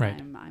is. Right.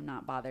 I'm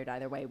not bothered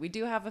either way. We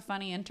do have a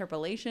funny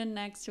interpolation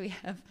next. We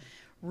have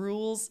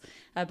rules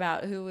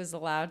about who is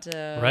allowed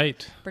to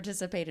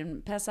participate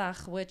in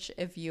Pesach, which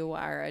if you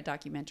are a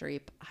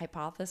documentary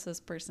hypothesis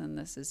person,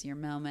 this is your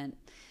moment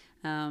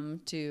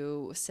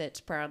to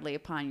sit proudly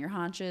upon your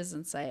haunches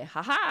and say,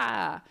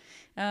 ha-ha,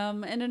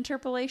 an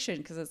interpolation,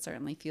 because it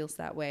certainly feels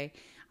that way.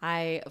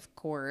 I, of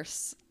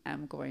course,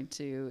 am going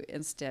to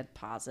instead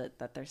posit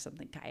that there's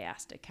something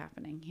chiastic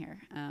happening here.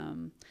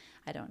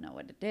 I don't know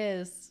what it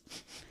is.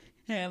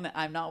 And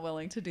I'm not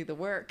willing to do the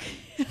work.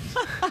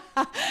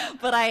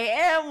 But I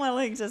am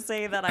willing to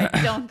say that I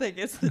don't think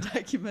it's the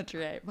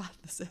documentary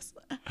hypothesis.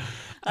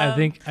 I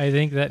think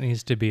that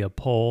needs to be a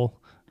poll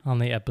on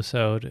the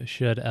episode.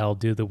 Should Elle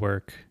do the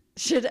work?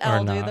 Should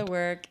Elle do the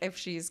work if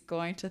she's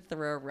going to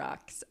throw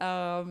rocks?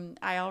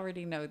 I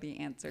already know the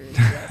answer is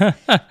yes.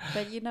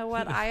 But you know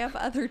what? I have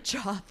other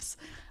jobs.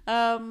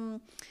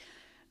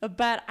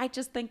 But I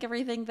just think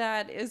everything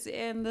that is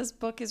in this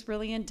book is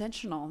really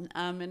intentional.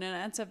 And it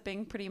ends up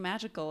being pretty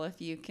magical if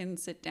you can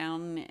sit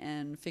down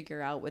and figure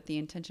out what the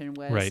intention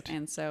was. Right.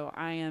 And so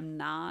I am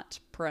not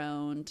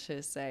prone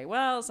to say,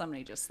 well,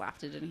 somebody just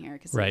slapped it in here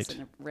because right. it's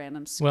in a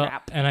random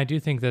scrap. Well, and I do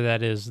think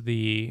that is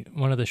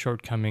one of the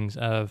shortcomings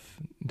of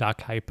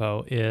Doc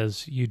Hypo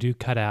is you do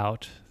cut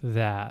out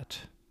that,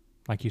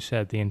 like you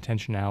said, the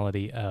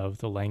intentionality of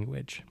the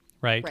language,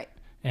 right? Right.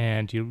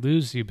 And you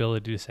lose the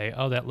ability to say,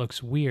 "Oh, that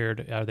looks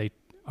weird. Are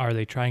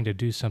they trying to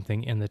do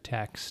something in the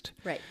text?"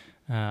 Right.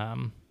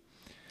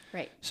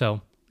 Right.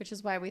 So, which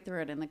is why we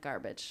threw it in the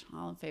garbage.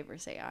 All in favor,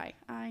 say aye.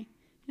 Aye.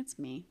 It's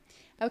me.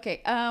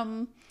 Okay.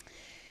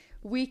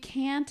 We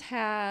can't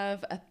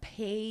have a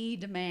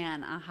paid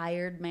man. A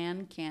hired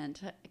man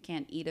can't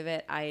eat of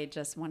it. I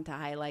just want to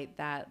highlight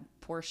that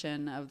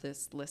portion of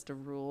this list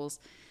of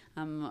rules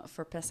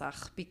for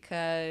Pesach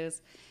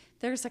because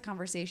there's a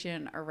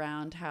conversation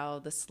around how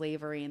the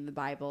slavery in the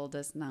Bible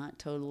does not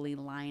totally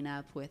line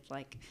up with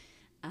like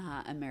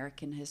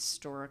American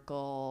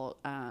historical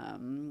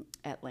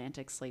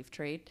Atlantic slave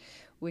trade,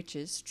 which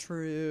is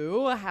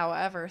true.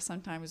 However,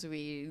 sometimes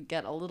we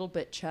get a little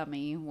bit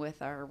chummy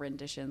with our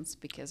renditions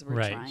because we're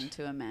right. trying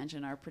to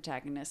imagine our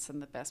protagonists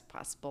in the best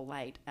possible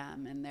light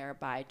and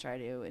thereby try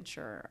to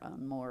ensure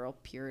moral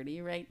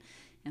purity, right?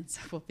 And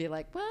so we'll be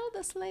like, well,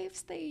 the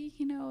slaves,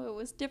 it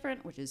was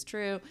different, which is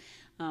true.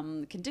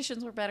 The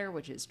conditions were better,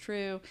 which is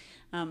true.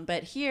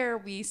 But here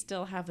we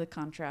still have the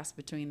contrast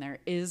between there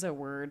is a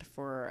word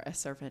for a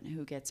servant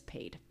who gets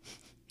paid.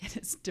 It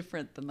is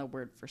different than the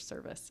word for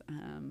service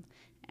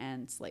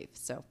and slave.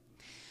 So,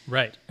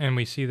 right. And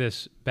we see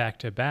this back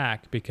to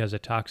back because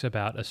it talks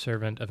about a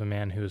servant of a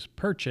man who's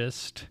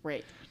purchased.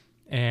 Right.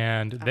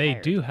 And they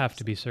do have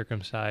to be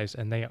circumcised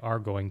and they are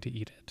going to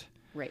eat it.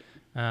 Right.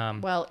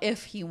 Well,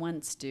 if he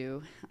wants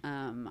to,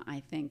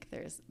 I think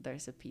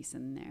there's a piece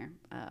in there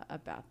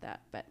about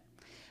that. But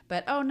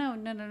But,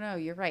 no,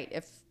 you're right.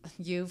 If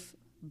you've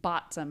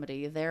bought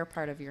somebody, they're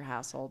part of your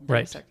household, they're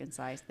Right.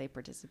 circumcised, they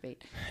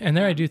participate. And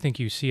there I do think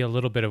you see a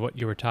little bit of what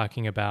you were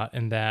talking about,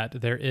 in that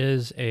there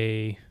is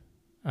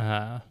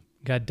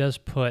God does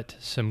put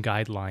some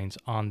guidelines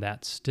on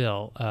that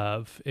still,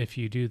 of if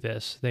you do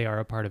this, they are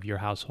a part of your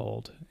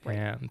household, Right.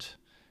 and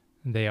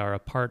they are a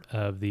part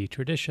of the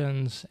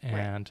traditions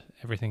and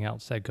everything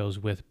else that goes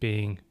with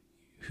being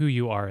who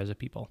you are as a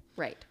people.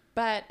 Right.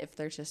 But if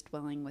they're just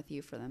dwelling with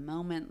you for the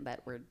moment,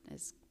 that word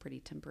is pretty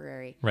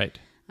temporary. Right.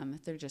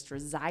 If they're just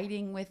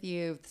residing with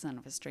you, the son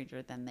of a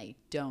stranger, then they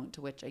don't,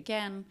 which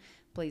again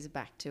plays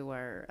back to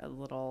our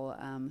little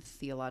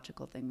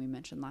theological thing we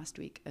mentioned last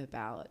week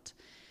about,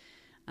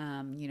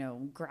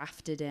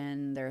 grafted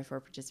in,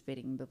 therefore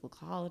participating in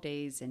biblical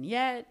holidays, and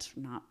yet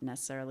not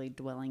necessarily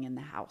dwelling in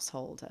the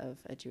household of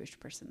a Jewish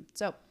person.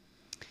 So,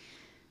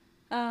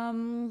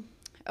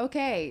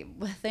 okay,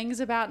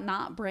 things about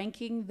not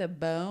breaking the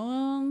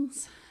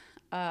bones,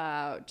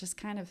 just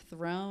kind of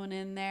thrown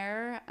in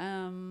there.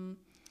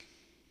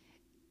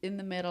 In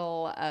the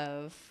middle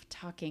of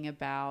talking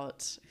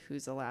about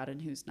who's allowed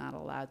and who's not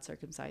allowed,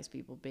 circumcised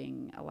people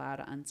being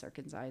allowed,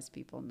 uncircumcised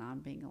people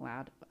not being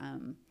allowed.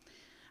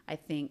 I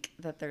think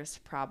that there's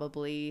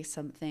probably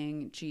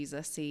something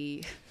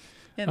Jesus-y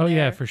in there.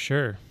 Yeah, for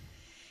sure.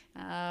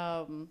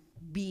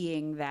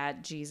 Being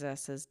that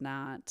Jesus is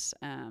not,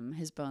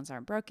 his bones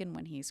aren't broken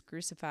when he's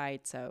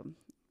crucified. So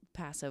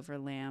Passover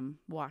lamb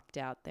walked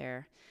out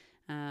there.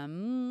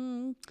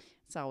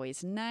 It's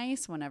always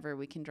nice whenever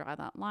we can draw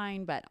that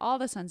line, but all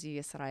the sons of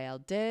Israel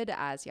did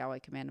as Yahweh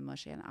commanded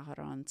Moshe and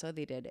Aaron, so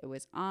they did. It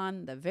was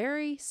on the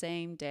very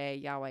same day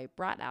Yahweh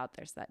brought out,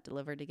 there's that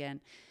delivered again,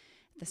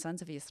 the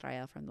sons of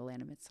Israel from the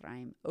land of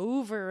Mitzrayim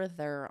over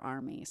their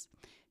armies.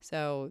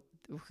 So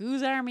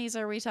whose armies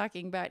are we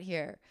talking about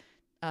here?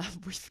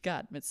 We've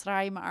got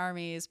Mitzrayim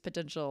armies,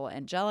 potential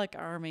angelic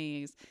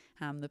armies,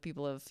 the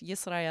people of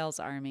Yisrael's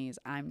armies.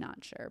 I'm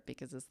not sure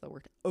because it's the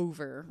word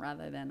over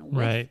rather than with.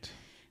 Right.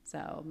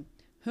 So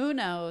who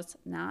knows?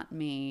 Not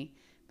me.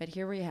 But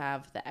here we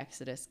have the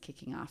Exodus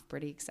kicking off.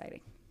 Pretty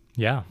exciting.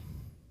 Yeah.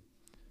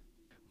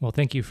 Well,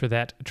 thank you for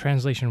that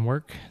translation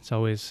work. It's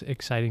always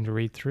exciting to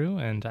read through,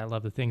 and I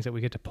love the things that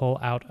we get to pull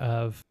out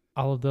of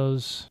all of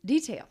those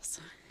details.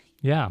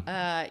 Yeah.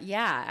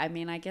 Yeah. I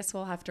mean, I guess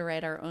we'll have to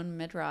write our own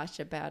midrash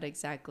about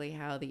exactly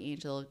how the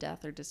angel of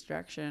death or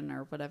destruction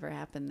or whatever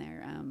happened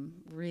there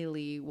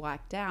really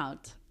whacked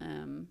out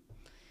in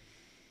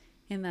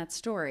that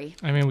story.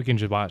 I mean, we can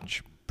just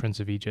watch Prince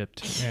of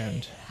Egypt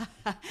and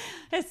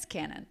it's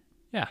canon.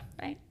 Yeah.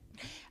 Right?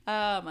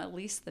 At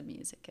least the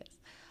music is.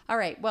 All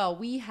right. Well,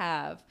 we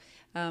have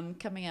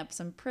coming up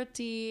some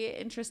pretty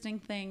interesting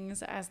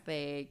things as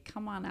they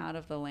come on out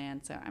of the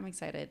land. So I'm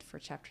excited for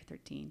chapter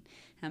 13.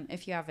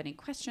 If you have any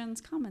questions,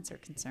 comments, or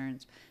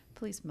concerns,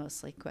 please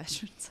mostly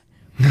questions.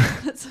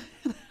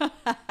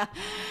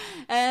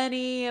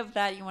 Any of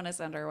that you want to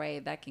send our way,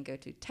 that can go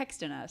to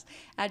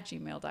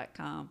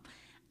textinus@gmail.com.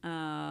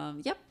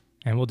 Yep.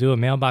 And we'll do a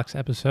mailbox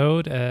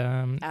episode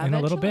in a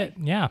little bit.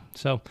 Yeah.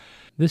 So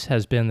this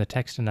has been the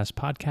Text and Us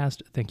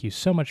podcast. Thank you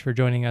so much for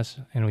joining us,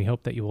 and we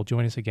hope that you will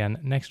join us again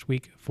next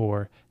week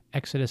for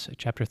Exodus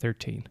chapter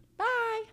 13.